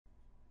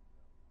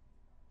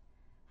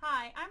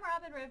Hi, I'm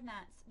Robin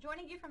Rivnetz,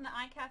 joining you from the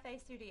iCafe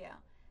studio.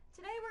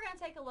 Today we're going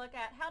to take a look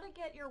at how to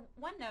get your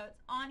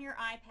OneNotes on your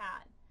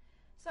iPad.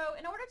 So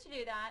in order to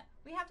do that,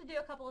 we have to do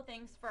a couple of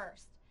things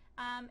first.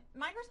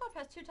 Microsoft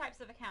has two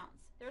types of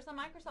accounts. There's a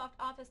Microsoft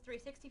Office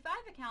 365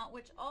 account,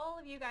 which all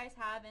of you guys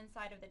have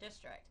inside of the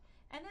district.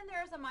 And then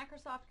there's a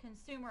Microsoft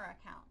Consumer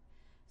account.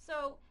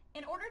 So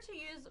in order to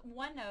use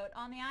OneNote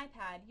on the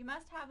iPad, you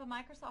must have a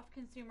Microsoft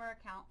Consumer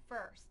account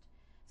first.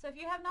 So if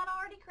you have not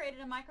already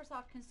created a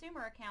Microsoft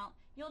Consumer account,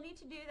 you'll need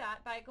to do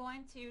that by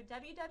going to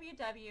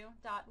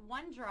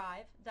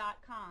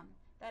www.onedrive.com.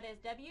 That is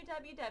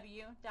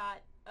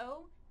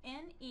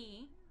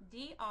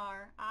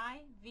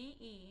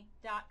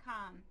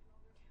www.onedrive.com.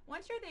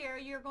 Once you're there,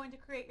 you're going to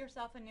create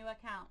yourself a new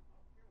account.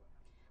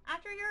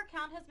 After your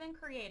account has been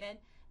created,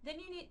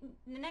 then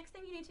the next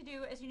thing you need to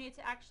do is you need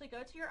to actually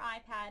go to your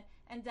iPad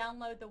and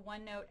download the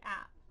OneNote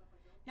app.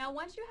 Now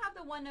once you have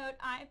the OneNote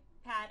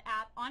iPad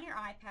app on your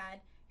iPad,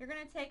 you're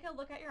going to take a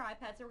look at your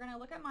iPad. So we're going to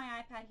look at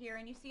my iPad here,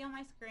 and you see on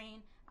my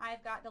screen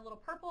I've got the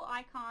little purple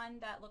icon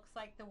that looks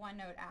like the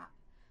OneNote app.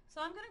 So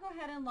I'm going to go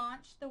ahead and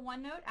launch the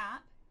OneNote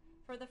app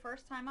for the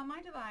first time on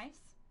my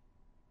device.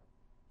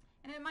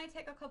 And it might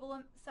take a couple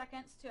of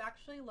seconds to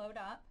actually load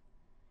up.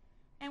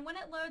 And when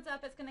it loads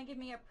up, it's going to give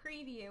me a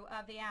preview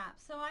of the app.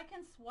 So I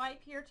can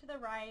swipe here to the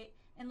right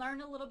and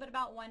learn a little bit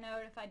about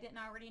OneNote if I didn't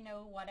already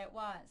know what it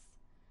was.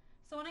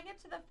 So when I get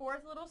to the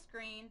fourth little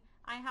screen,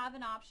 I have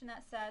an option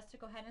that says to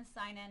go ahead and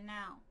sign in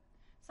now.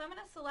 So I'm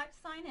going to select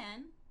sign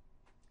in,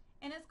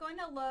 and it's going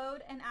to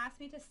load and ask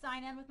me to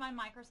sign in with my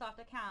Microsoft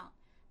account.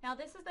 Now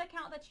this is the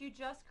account that you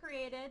just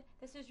created.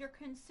 This is your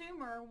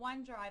consumer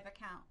OneDrive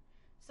account.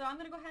 So I'm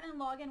going to go ahead and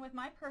log in with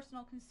my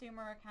personal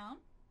consumer account.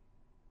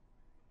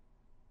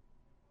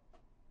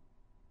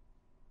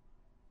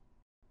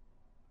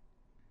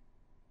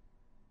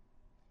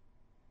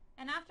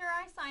 And after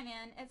I sign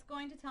in, it's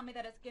going to tell me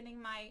that it's getting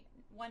my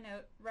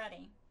OneNote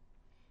ready.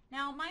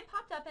 Now mine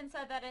popped up and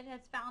said that it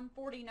has found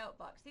 40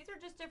 notebooks. These are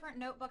just different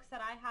notebooks that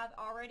I have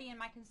already in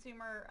my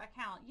consumer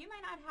account. You may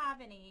not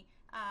have any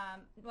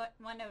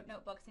OneNote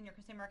notebooks in your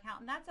consumer account,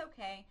 and that's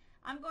okay.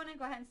 I'm going to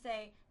go ahead and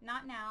say,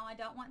 not now. I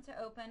don't want to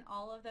open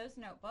all of those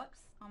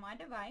notebooks on my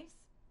device.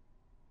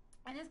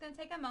 And it's going to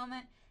take a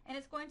moment, and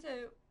it's going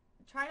to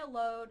try to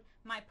load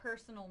my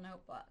personal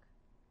notebook.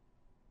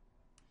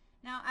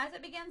 Now as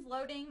it begins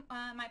loading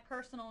my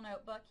personal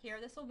notebook here,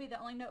 this will be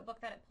the only notebook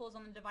that it pulls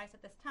on the device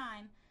at this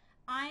time.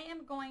 I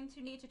am going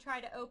to need to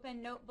try to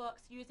open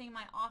notebooks using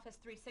my Office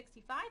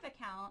 365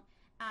 account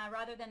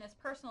rather than this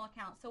personal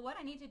account. So what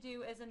I need to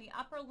do is in the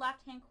upper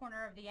left hand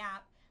corner of the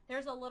app,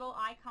 there's a little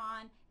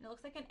icon, and it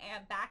looks like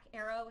a back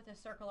arrow with a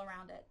circle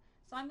around it.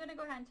 So I'm going to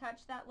go ahead and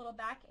touch that little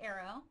back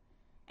arrow,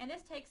 and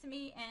this takes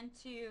me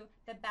into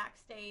the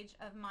backstage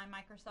of my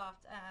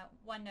Microsoft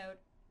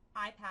OneNote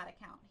iPad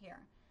account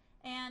here.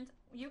 And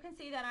you can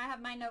see that I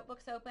have my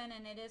notebooks open,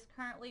 and it is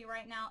currently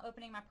right now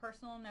opening my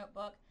personal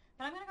notebook.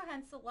 But I'm going to go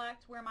ahead and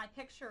select where my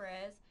picture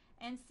is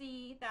and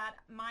see that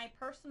my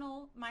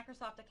personal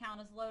Microsoft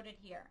account is loaded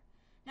here.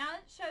 Now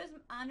it shows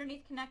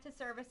underneath connected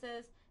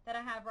services that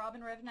I have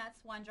Robin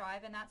Rivnetz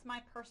OneDrive, and that's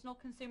my personal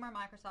consumer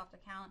Microsoft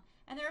account.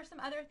 And there are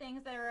some other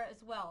things there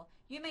as well.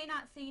 You may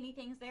not see any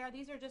things there.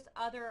 These are just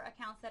other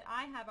accounts that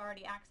I have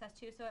already access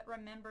to, so it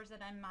remembers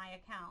that I'm my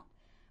account.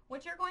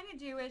 What you're going to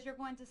do is you're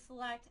going to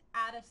select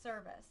Add a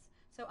Service.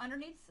 So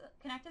underneath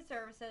Connected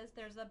Services,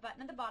 there's a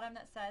button at the bottom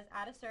that says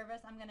Add a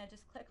Service. I'm going to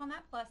just click on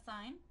that plus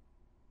sign,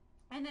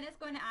 and then it's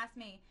going to ask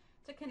me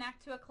to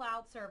connect to a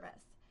cloud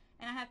service.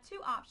 And I have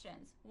two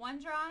options,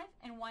 OneDrive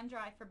and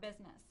OneDrive for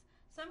Business.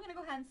 So I'm going to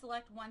go ahead and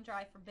select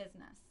OneDrive for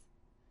Business.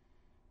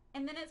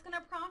 And then it's going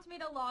to prompt me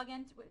to log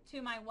in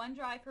to my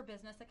OneDrive for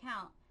Business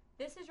account.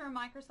 This is your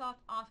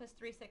Microsoft Office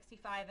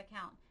 365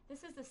 account.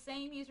 This is the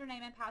same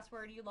username and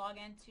password you log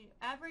into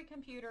every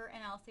computer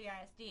in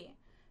LCISD.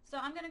 So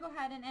I'm going to go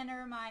ahead and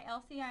enter my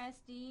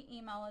LCISD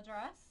email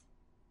address.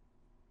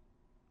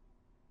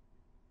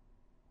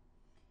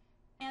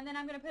 And then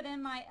I'm going to put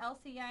in my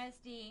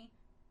LCISD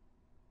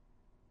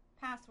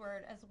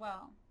password as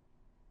well.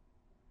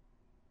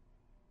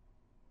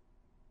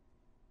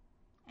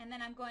 And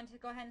then I'm going to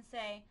go ahead and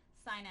say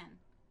sign in.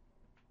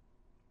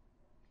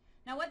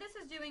 Now what this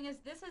is doing is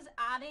this is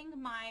adding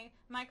my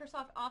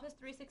Microsoft Office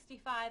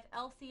 365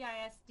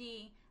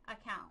 LCISD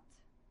account.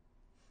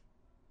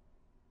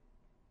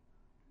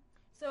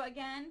 So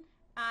again,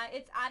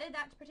 it's added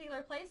that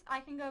particular place. I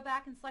can go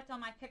back and select on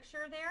my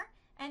picture there,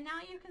 and now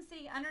you can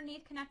see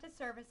underneath Connected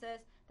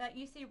Services that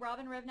you see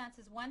Robin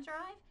Rivnetz's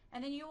OneDrive,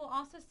 and then you will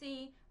also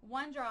see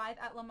OneDrive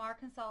at Lamar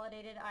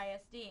Consolidated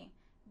ISD.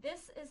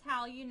 This is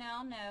how you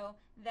now know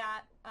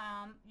that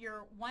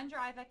your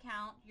OneDrive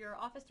account, your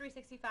Office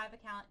 365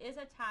 account, is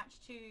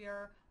attached to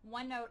your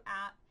OneNote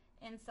app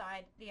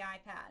inside the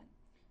iPad.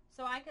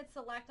 So I could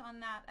select on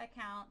that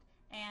account,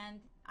 and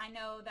I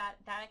know that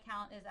that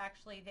account is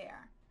actually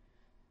there.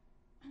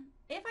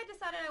 If I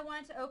decided I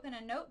wanted to open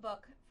a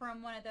notebook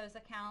from one of those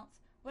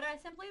accounts, what I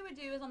simply would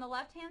do is on the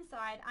left hand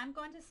side, I'm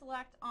going to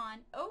select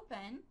on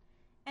Open,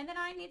 and then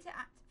I need to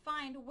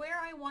find where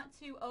I want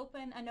to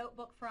open a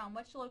notebook from,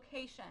 which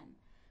location.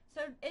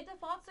 So it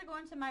defaults to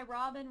going to my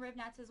Robin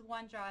Rivnetz's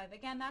OneDrive.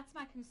 Again, that's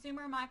my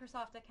consumer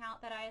Microsoft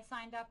account that I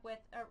signed up with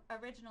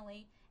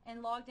originally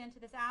and logged into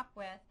this app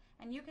with.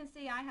 And you can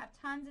see I have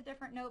tons of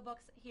different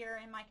notebooks here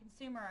in my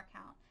consumer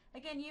account.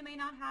 Again, you may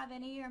not have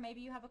any, or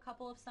maybe you have a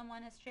couple if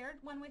someone has shared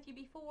one with you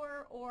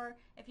before, or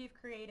if you've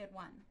created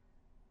one.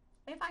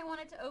 If I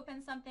wanted to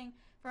open something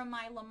from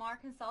my Lamar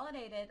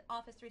Consolidated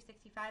Office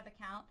 365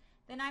 account,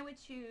 then I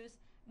would choose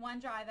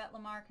OneDrive at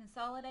Lamar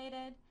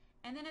Consolidated,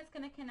 and then it's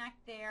going to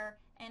connect there,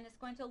 and it's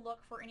going to look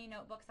for any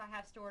notebooks I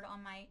have stored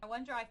on my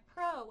OneDrive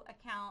Pro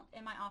account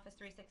in my Office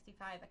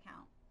 365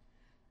 account.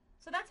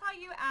 So that's how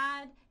you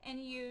add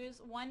and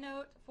use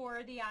OneNote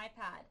for the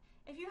iPad.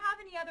 If you have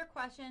any other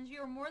questions,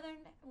 you are more than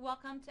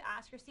welcome to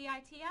ask your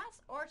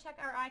CITS or check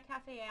our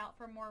iCafe out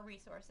for more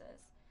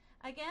resources.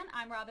 Again,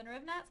 I'm Robin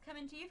Rivnetz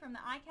coming to you from the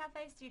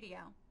iCafe studio.